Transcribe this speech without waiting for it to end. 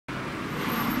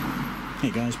Hey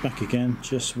guys, back again.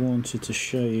 Just wanted to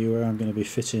show you where I'm going to be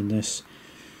fitting this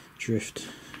Drift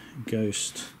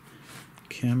Ghost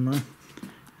camera.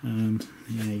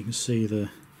 Yeah, you can see the,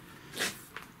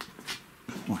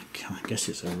 well, I guess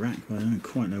it's a rack, but I don't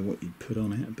quite know what you'd put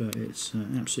on it, but it's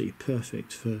absolutely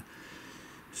perfect for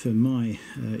my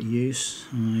use.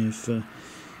 I've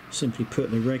simply put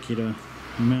the regular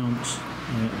mount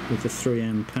with the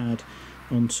 3M pad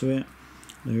onto it.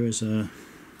 There is a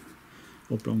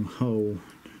oblong hole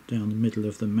down the middle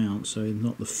of the mount, so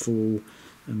not the full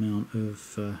amount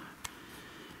of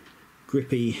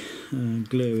grippy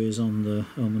glue is on the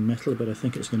metal, but I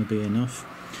think it's going to be enough.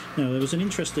 Now, there was an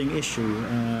interesting issue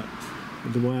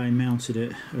with the way I mounted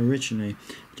it originally.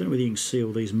 I don't know whether you can see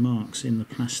all these marks in the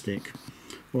plastic.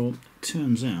 Well, it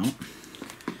turns out,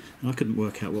 I couldn't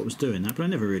work out what was doing that, but I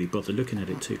never really bothered looking at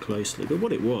it too closely. But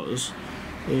what it was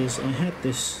is I had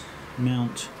this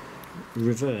mount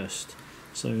reversed,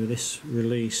 so this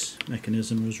release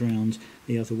mechanism was round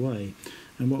the other way,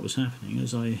 and what was happening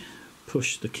as I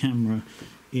pushed the camera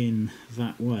in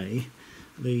that way,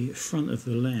 the front of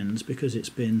the lens, because it's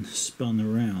been spun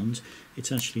around, it's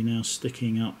actually now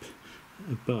sticking up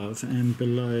above and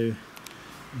below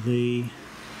the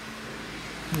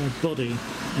body,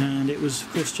 and it was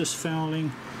of course just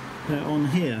fouling on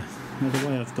here. Now, the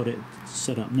way I've got it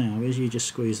set up now is you just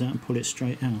squeeze that and pull it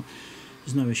straight out.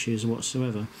 There's no issues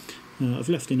whatsoever. I've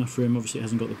left enough room, obviously it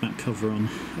hasn't got the back cover on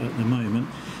at the moment,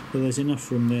 but there's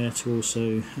enough room there to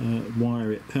also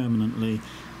wire it permanently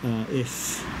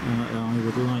if I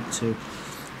would like to.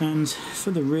 And for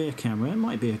the rear camera, it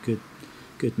might be a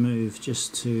good move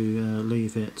just to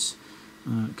leave it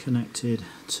connected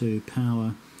to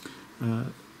power.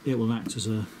 It will act as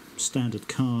a standard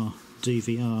car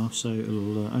DVR, so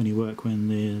it'll only work when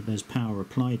there's power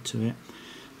applied to it.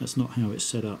 That's not how it's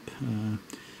set up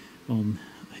on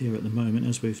here at the moment,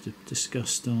 as we've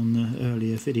discussed on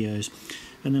earlier videos.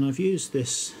 And then I've used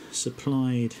this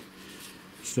supplied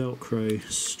velcro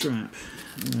strap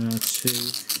to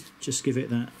just give it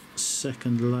that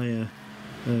second layer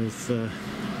of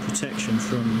protection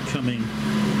from coming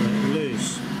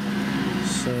loose.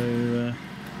 So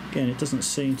again, it doesn't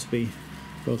seem to be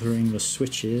bothering the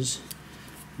switches.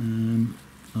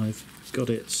 I've got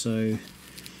it so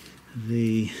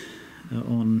the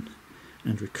on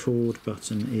and record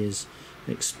button is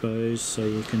exposed, so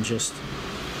you can just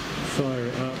fire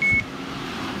it up.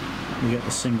 You get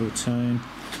the single tone.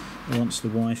 Once the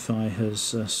Wi-Fi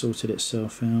has sorted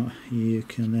itself out, you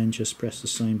can then just press the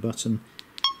same button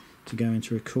to go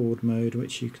into record mode,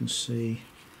 which you can see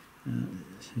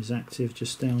is active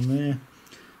just down there.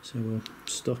 So we'll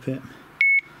stop it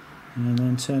and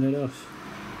then turn it off.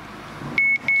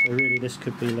 So really this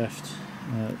could be left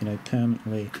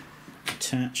permanently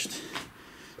attached.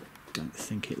 Don't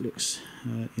think it looks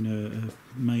a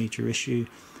major issue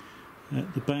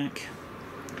at the back.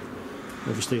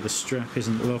 Obviously the strap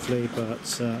isn't lovely,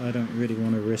 but I don't really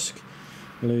want to risk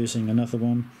losing another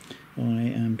one. I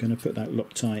am going to put that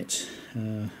Loctite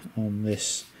on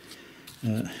this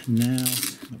now.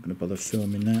 I'm not going to bother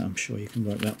filming that. I'm sure you can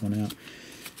work that one out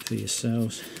for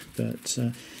yourselves, but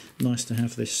nice to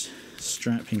have this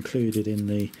strap included in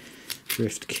the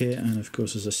Drift kit. And of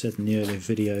course, as I said in the earlier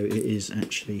video, it is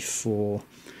actually for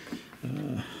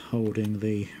holding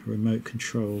the remote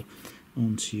control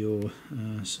onto your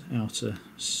outer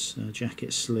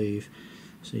jacket sleeve,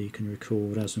 so you can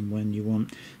record as and when you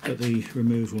want. But the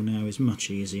removal now is much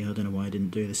easier. I don't know why I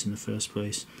didn't do this in the first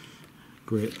place.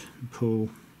 Grip and pull,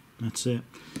 that's it.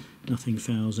 Nothing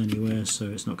fouls anywhere, so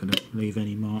it's not going to leave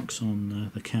any marks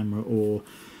on the camera or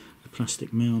the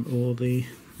plastic mount or the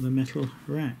metal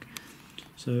rack.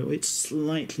 So it's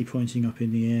slightly pointing up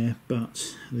in the air,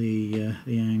 but the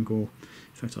angle,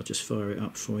 in fact I'll just fire it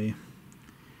up for you.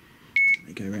 Let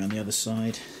me go around the other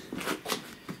side.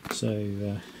 So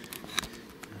I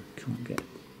can't get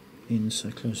in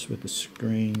so close with the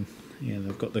screen. Yeah,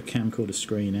 they've got the camcorder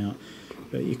screen out,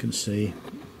 but you can see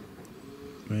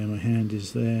where my hand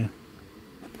is there.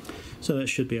 So that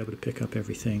should be able to pick up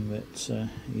everything that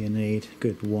you need.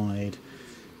 Good wide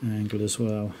angle as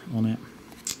well on it.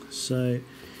 So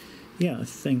yeah, I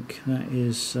think that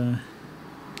is what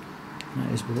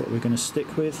we're going to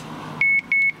stick with.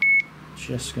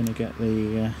 Just going to get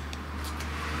the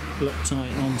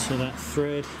Loctite onto that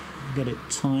thread, get it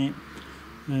tight,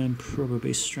 and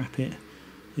probably strap it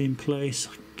in place.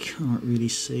 I can't really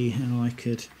see how I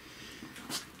could,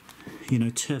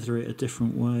 tether it a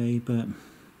different way, but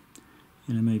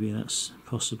maybe that's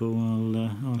possible.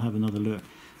 I'll have another look.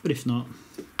 But if not,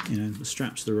 the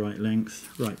strap's the right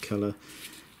length, right colour.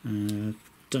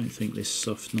 Don't think this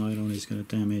soft nylon is going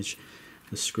to damage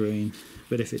the screen,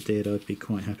 but if it did, I'd be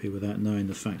quite happy with that, knowing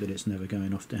the fact that it's never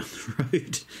going off down the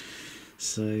road.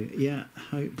 So yeah,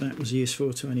 hope that was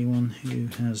useful to anyone who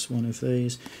has one of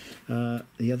these.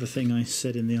 The other thing I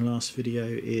said in the last video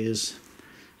is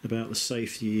about the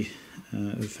safety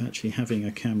of actually having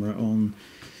a camera on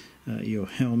your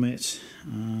helmet,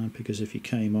 because if you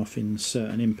came off in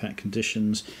certain impact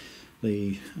conditions,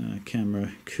 the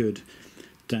camera could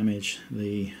damage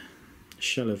the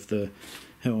shell of the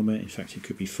helmet. In fact, it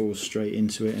could be fall straight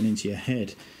into it and into your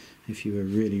head if you were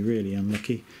really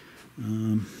unlucky.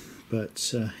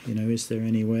 But you know, is there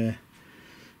anywhere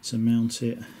to mount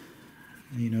it,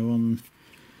 you know, on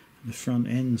the front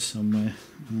end somewhere?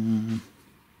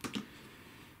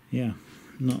 Yeah,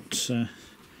 not sure.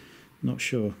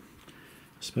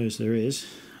 I suppose there is.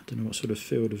 I don't know what sort of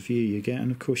field of view you get,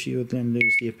 and of course you would then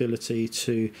lose the ability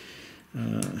to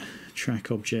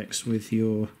track objects with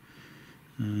your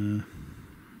you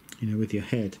know, with your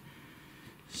head.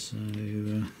 So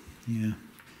yeah,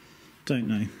 don't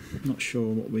know, not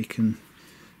sure what we can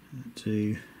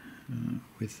do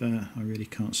with that. I really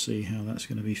can't see how that's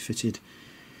going to be fitted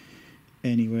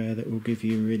anywhere that will give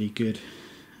you really good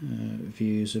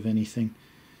views of anything.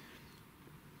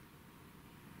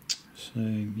 So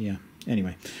yeah,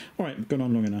 anyway, alright, I've gone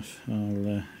on long enough.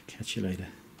 I'll catch you later.